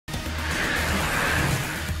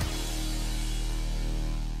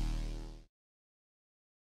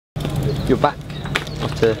you're back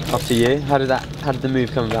after a year. How did the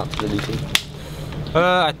move come about to the new team?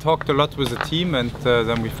 I talked a lot with the team, and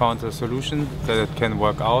then we found a solution that it can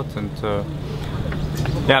work out. And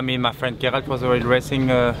yeah, me and my friend Gerald was already racing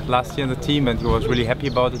last year in the team, and he was really happy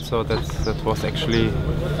about it. So that was actually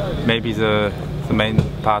maybe the main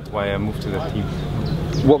part why I moved to the team.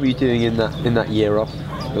 What were you doing in that year off,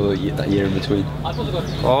 or that year in between?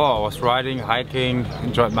 Oh, I was riding, hiking,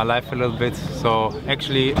 enjoyed my life a little bit. So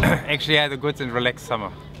actually I had a good and relaxed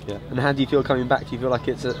summer. Yeah. And how do you feel coming back? Do you feel like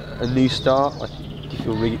it's a new start? Like, do you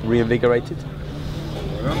feel reinvigorated?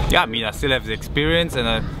 Yeah, I mean, I still have the experience, and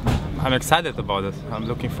I'm excited about it. I'm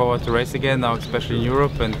looking forward to race again now, especially in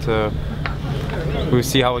Europe, and we'll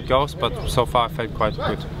see how it goes. But so far, I felt quite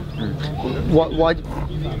good.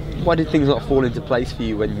 Why did things not fall into place for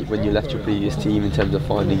you when you left your previous team in terms of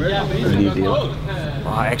finding a new deal?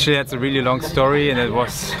 Well, actually, that's a really long story, and it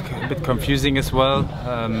was a bit confusing as well.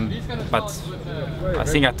 But I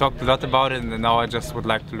think I talked a lot about it, and now I just would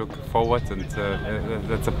like to look forward, and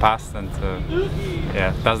that's a past, and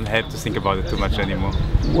yeah, it doesn't help to think about it too much anymore.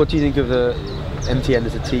 What do you think of the MTN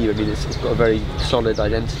as a team? I mean, it's got a very solid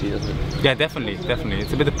identity, doesn't it? Yeah, definitely.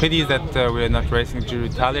 It's a bit of pity that we're not racing Giro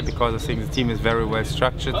Italia, because I think the team is very well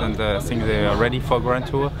structured, and I think they are ready for Grand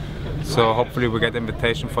Tour. So hopefully we get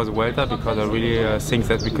invitation for the Vuelta, because I really think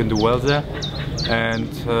that we can do well there. And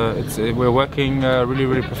we're working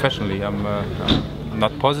really professionally. I'm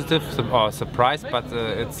not positive or surprised, but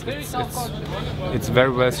it's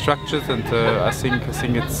very well structured, and I think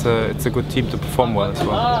it's a good team to perform well as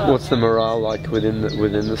well. What's the morale like within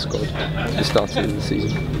the squad at the start of the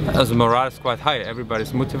season? The morale is quite high.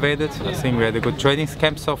 Everybody's motivated. I think we had a good training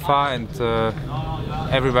camp so far, and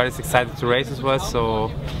everybody's excited to race as well.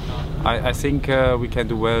 So I think we can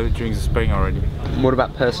do well during the spring already. What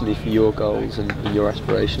about personally for your goals and your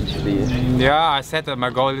aspirations for the year? Yeah, I said that my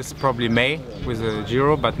goal is probably May with the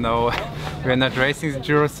Giro, but no, we're not racing the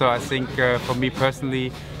Giro, so I think for me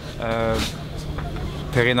personally,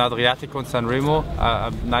 Tirreno Adriatico and Sanremo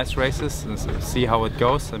are nice races, and see how it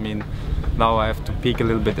goes. I mean, now I have to peak a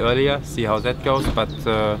little bit earlier, see how that goes, but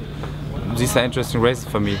these are interesting races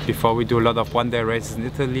for me. Before, we do a lot of one-day races in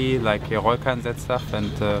Italy, like wildcards and that stuff,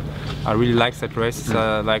 and I really like that races.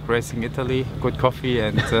 I like racing Italy, good coffee,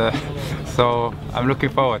 and so I'm looking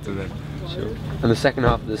forward to that. Sure. And the second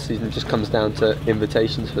half of the season just comes down to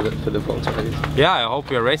invitations for the Vuelta. Yeah, I hope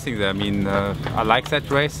we are racing there. I mean, I like that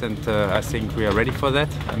race, and I think we are ready for that.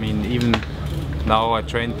 I mean, even now I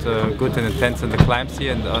trained good and intense in the climbs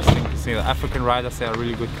here, and I think the African riders, they are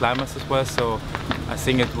really good climbers as well. So I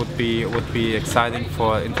think it would be exciting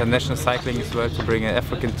for international cycling as well to bring an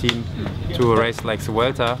African team to a race like the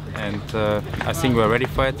Vuelta, and I think we're ready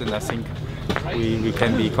for it, and I think we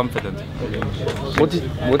can be confident. What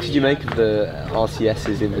did you make of the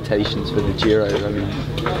RCS's invitations for the Giro? I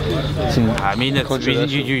mean,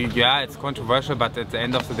 it's yeah, it's controversial, but at the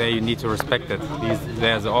end of the day, you need to respect it.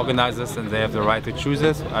 They're the organizers, and they have the right to choose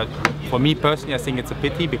it. For me personally, I think it's a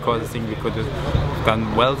pity, because I think we could have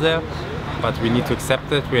done well there, but we need to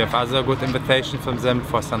accept it. We have other good invitations from them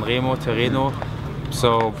for Sanremo, Tirreno.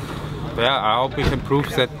 So yeah, I hope we can prove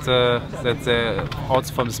that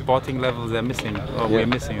also from the sporting level they're missing, or we're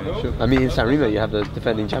missing it. Sure. I mean, in Sanremo you have the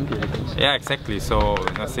defending champion. Yeah, exactly. So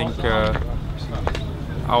I think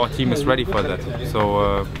our team is ready for that.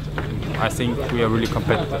 So I think we are really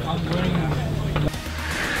competitive.